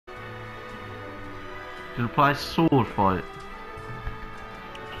Should I play sword fight?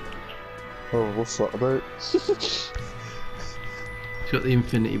 Oh, what's that about? It's got the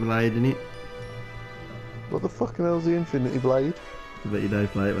infinity blade in it. What the fucking hell's the Infinity Blade? I bet you don't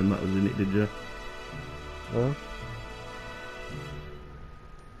play it when that was in it, did you? Huh?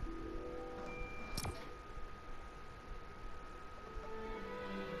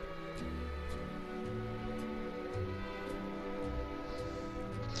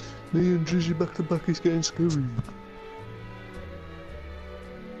 Me and Drizzy back to back is getting scary.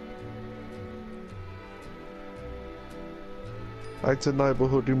 It's a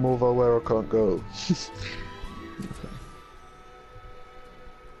neighbourhood in Morval where I can't go.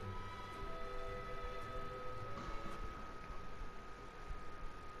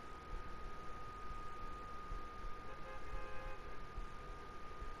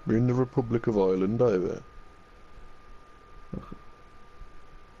 We're in the Republic of Ireland, are we?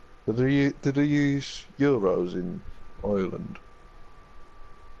 Did they use euros in Ireland?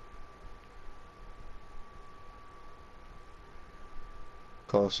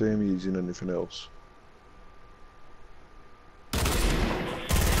 Can't see him using anything else.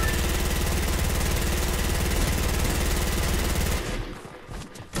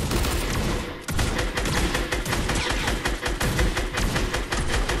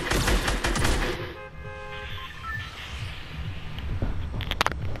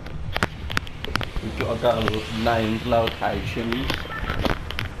 I've got named locations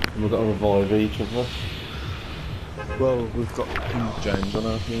and we've got to revive each other. Well, we've got King James on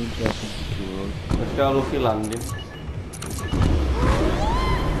our team, so I think we're alright. Let's go lucky landing.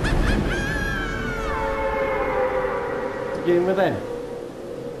 You in with them?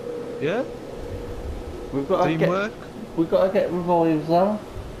 Yeah? We've got Teamwork? We've got to get revives though.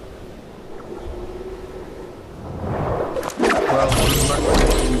 Well,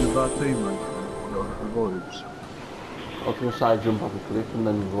 with our teammates, revives. I was going to say jump off a cliff and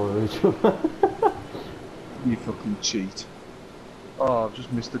then revive each other. You fucking cheat. Oh, I've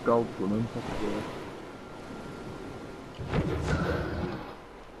just missed the gold for them.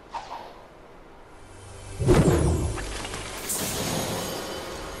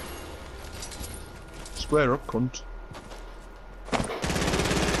 Square up, cunt.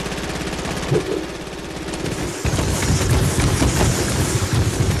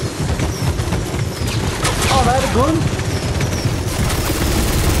 Oh, they had a gun!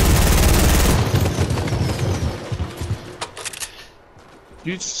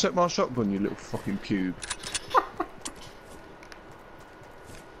 You just set my shotgun, you little fucking pube.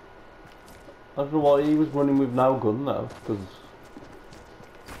 I don't know why he was running with no gun though, because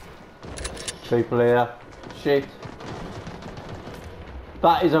people here. Shit.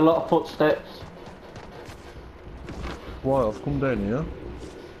 That is a lot of footsteps. Why, I've come down here.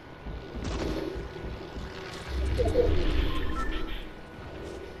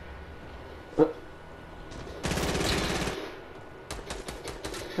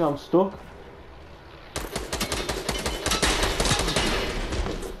 I'm stuck.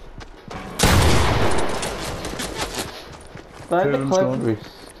 They're the cleverest.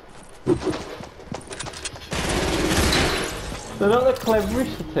 They're not the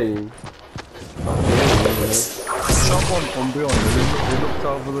cleverest team. Shot one from behind me, he looked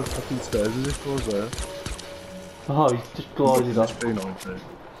over the fucking stairs as if I was there. Oh, he's just glided off.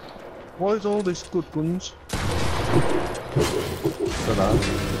 Why is all this good guns? I don't know,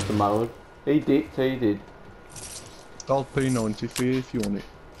 just a mode. He did. Gold P90 for you if you want it.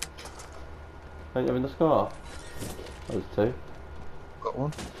 Don't you have in the scar? There's two. Got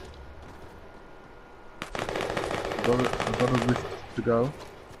one. I've got a rift to go.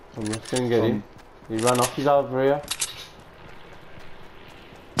 I'm just gonna get him. He ran off, he's over here.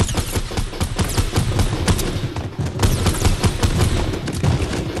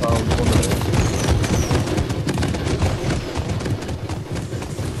 Oh, one of them.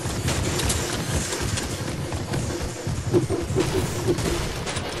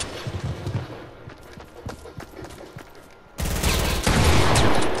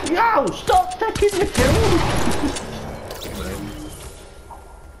 Yo, stop taking your kills!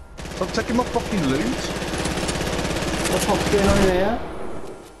 Stop taking my fucking loot! What the fuck's going on in here?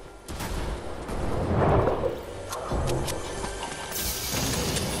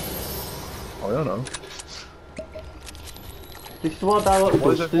 I don't know. This is what I like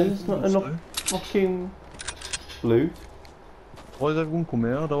Why is busters, not everyone enough fucking loot. Why does everyone come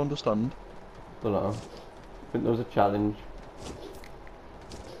here? I don't understand. Don't know. I think there was a challenge.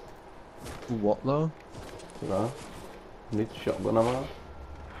 What though? Don't know. I need shotgun ammo.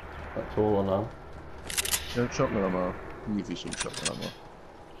 That's all I know. Yeah, shotgun ammo. I'll give you some shotgun ammo.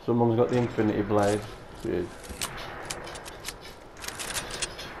 Someone's got the infinity blade. weird.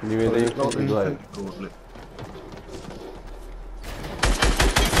 Can you hear the infantry blade?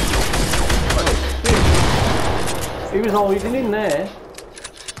 He was hiding in there.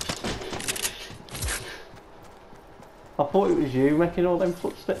 I thought it was you making all them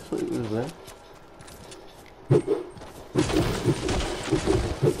footsteps that it was there.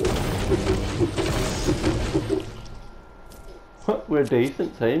 We're a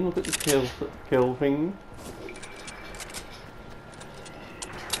decent team, look at the kill thing.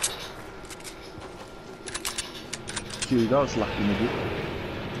 Dude, I was lacking a bit.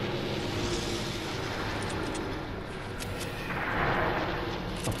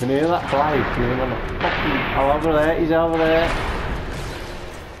 I can hear that blade coming on the fucking... Oh, over there, he's over there.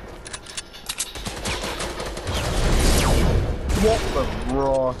 What the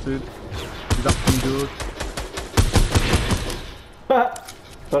rotted? Is that pretty good?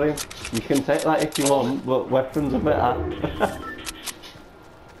 Sorry, you can take that if you want, but weapons are better.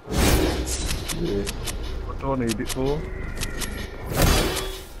 Yeah. What do I need it for?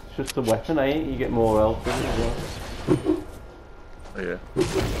 It's just a weapon, ain't it? You get more health in it as well. Oh, yeah.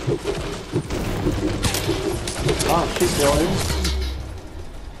 Ah, shit, behind him.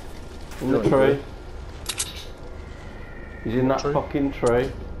 In the tree. He's in that fucking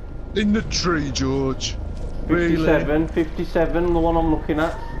tree. In the tree, George. 57, Really? 57, the one I'm looking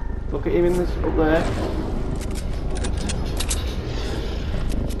at. Look at him in this, up there.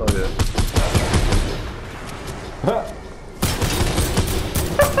 Oh, yeah.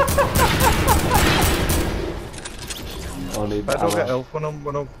 I need How do I ammo. get health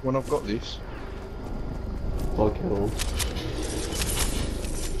when I've got this? By kills.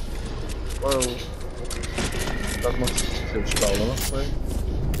 Well, that must have stolen, I think.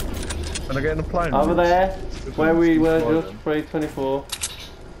 Can I get in a plane? Over there, where we were Fly just, 324.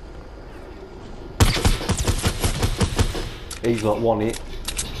 He's got one hit.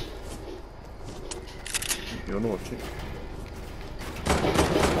 You're naughty.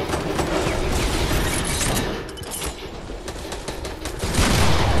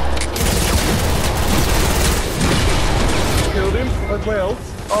 Killed him. Where's my health?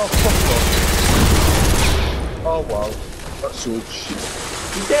 Oh, fuck off. Oh, wow. That's all shit.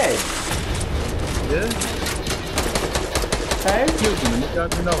 He's dead? Yeah? How? Killed him and it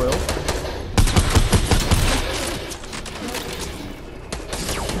gave me no health.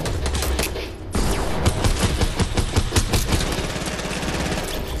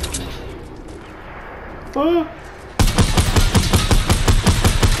 Oh!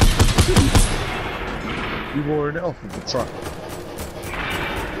 You warring it off with the truck.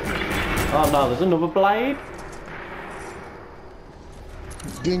 Oh no, there's another blade.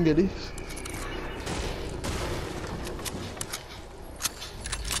 Didn't get it.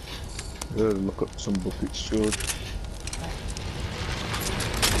 Look at some buckets, George.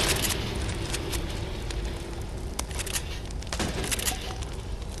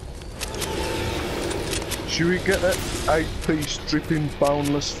 Should we get that 8-piece dripping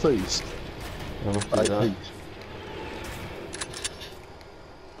boneless feast? I must do that. 8 piece.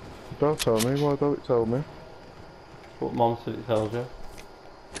 Don't tell me, why don't it tell me? What Mom said it tells you.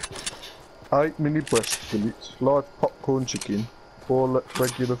 8 mini breast fillets, large popcorn chicken, 4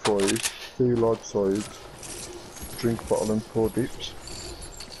 regular fries, 2 large sides, drink bottle and 4 dips.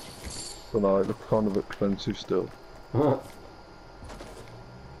 But no, it looks kind of expensive still.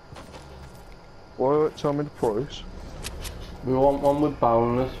 Why don't it tell me the price? We want one with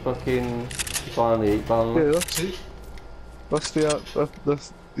boneless, fucking... You can only eat boneless. Yeah, that's it. That's the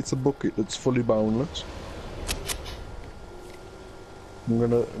that's it's a bucket that's fully boneless. I'm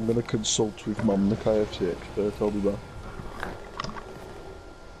gonna consult with Mum, the KFC expert. I'll be back.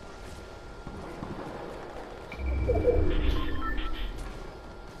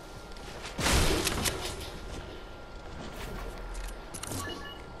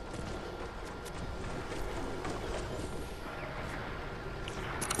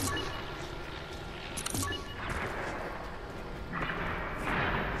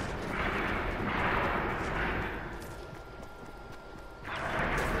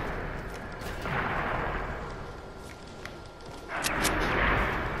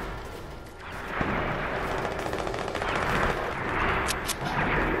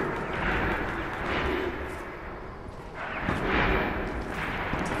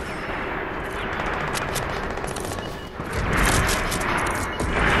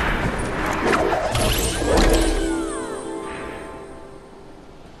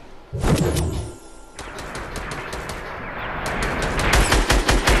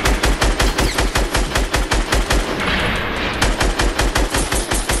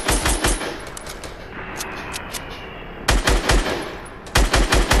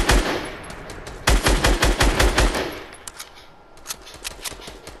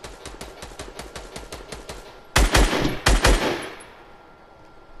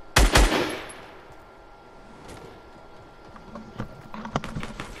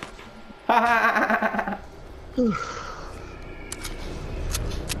 How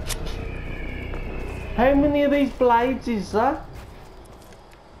many of these blades is that?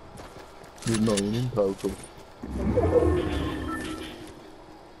 There's 9 in total.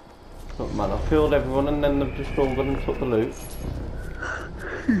 Look man, I killed everyone and then they've just all gone and took the loot.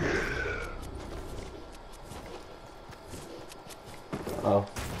 Oh.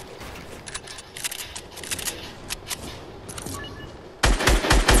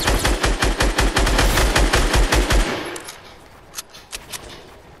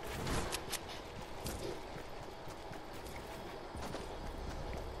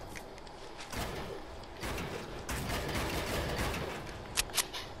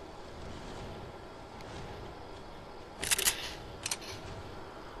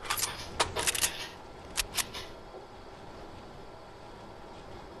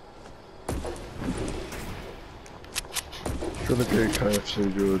 Gonna get KFC,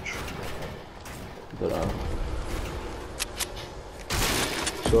 George. Dunno.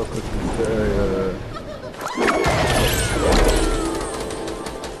 So I could get a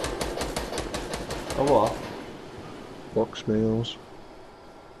Oh what? box meals.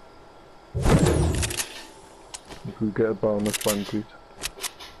 We could get a bonus banquet.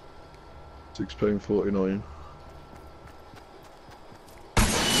 £6.49.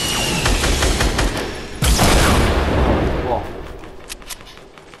 What?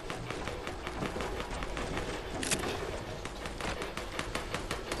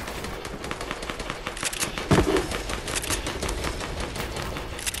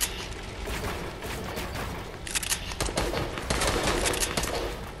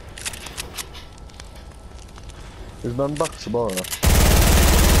 Is none back tomorrow?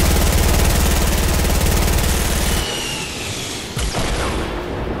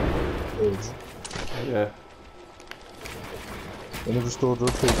 Yeah. Can I just order a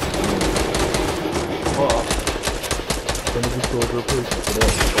pizza? What? Can I just order a pizza for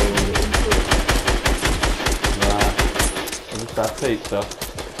that? Nah. I just had pizza.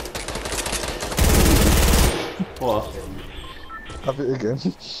 What? Have it again.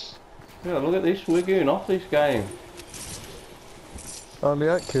 Yeah, look at this, we're going off this game. Only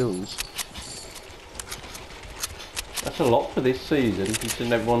 8 kills. That's a lot for this season,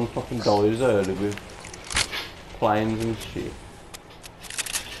 considering everyone fucking dies early with planes and shit.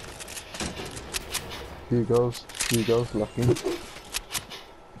 Hugo's lucky.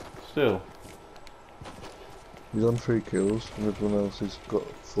 Still. He's on 3 kills and everyone else has got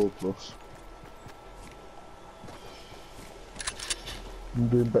 4+. I'm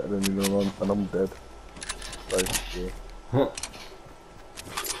doing better than you know, and I'm dead. Basically.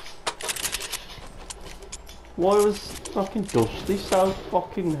 Why was fucking Dusty so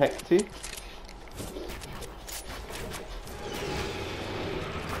fucking hectic?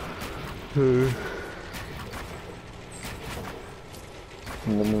 I'm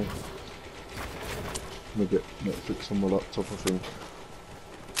gonna get Netflix on my laptop, I think.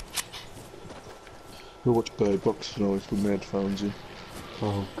 Go watch Bird Box tonight with my headphones in.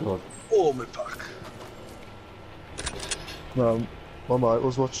 Oh god. Oh, my back. No, my mate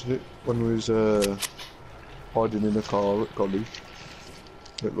was watching it when we was hiding in a car at college.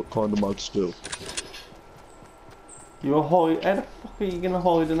 It looked kind of mad still. You were hide. How the fuck are you gonna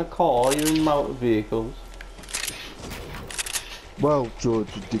hide in a car? You're in motor vehicles. Well,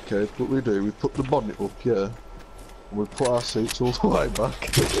 George, you dickhead, what we do, we put the bonnet up, yeah, and we put our seats all the way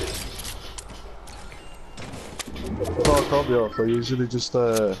back. No, I can't be off, I usually just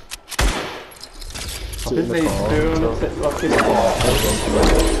sit in the car.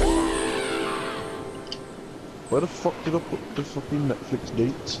 Where the fuck did I put the fucking Netflix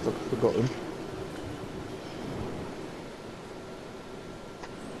dates? I've forgotten.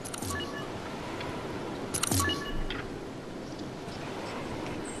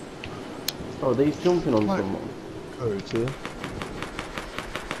 Oh, these jumping on someone. Oh, it's here.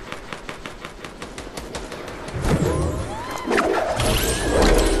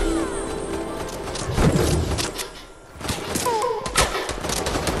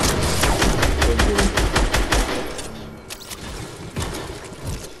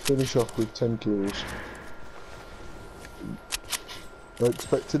 Finish off with 10 kills. I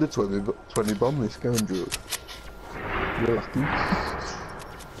expected a 20 bomb this game, George. You're lucky.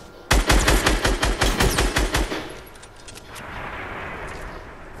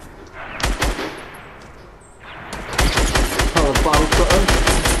 Oh, the bounce button.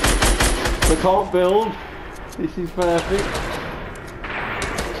 They can't build. This is perfect.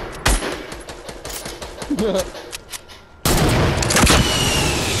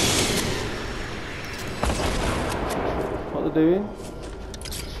 What are they doing?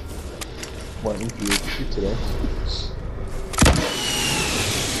 waiting for you to get today.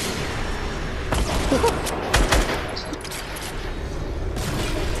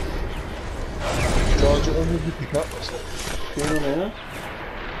 Charge it on with your pickaxe. Get on here.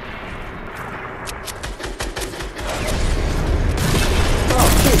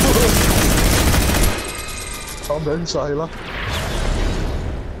 Calm down, sailor.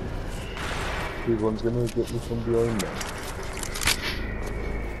 Everyone's gonna get me from behind now.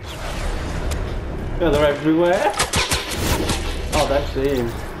 Yeah, they're everywhere. Oh, that's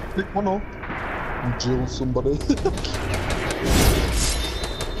him. Pick one up and jill somebody.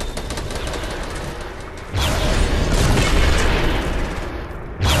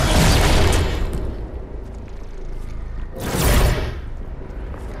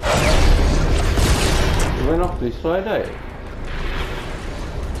 He went off this side, eh?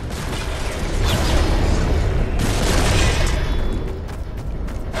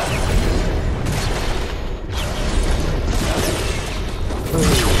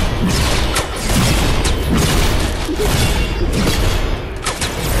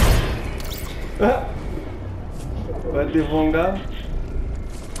 Where did one go?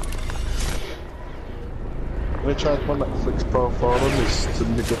 I changed my Netflix profile on this to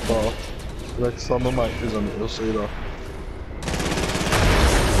nigger bar. Next time my mate is on it, you'll see that.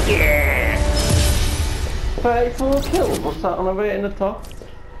 Yeah! 34 kills? What's that on about in the top?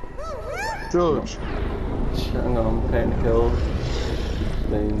 George, Hang on, I'm counting the kills.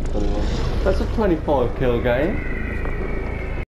 16, 21. That's a 25 kill game.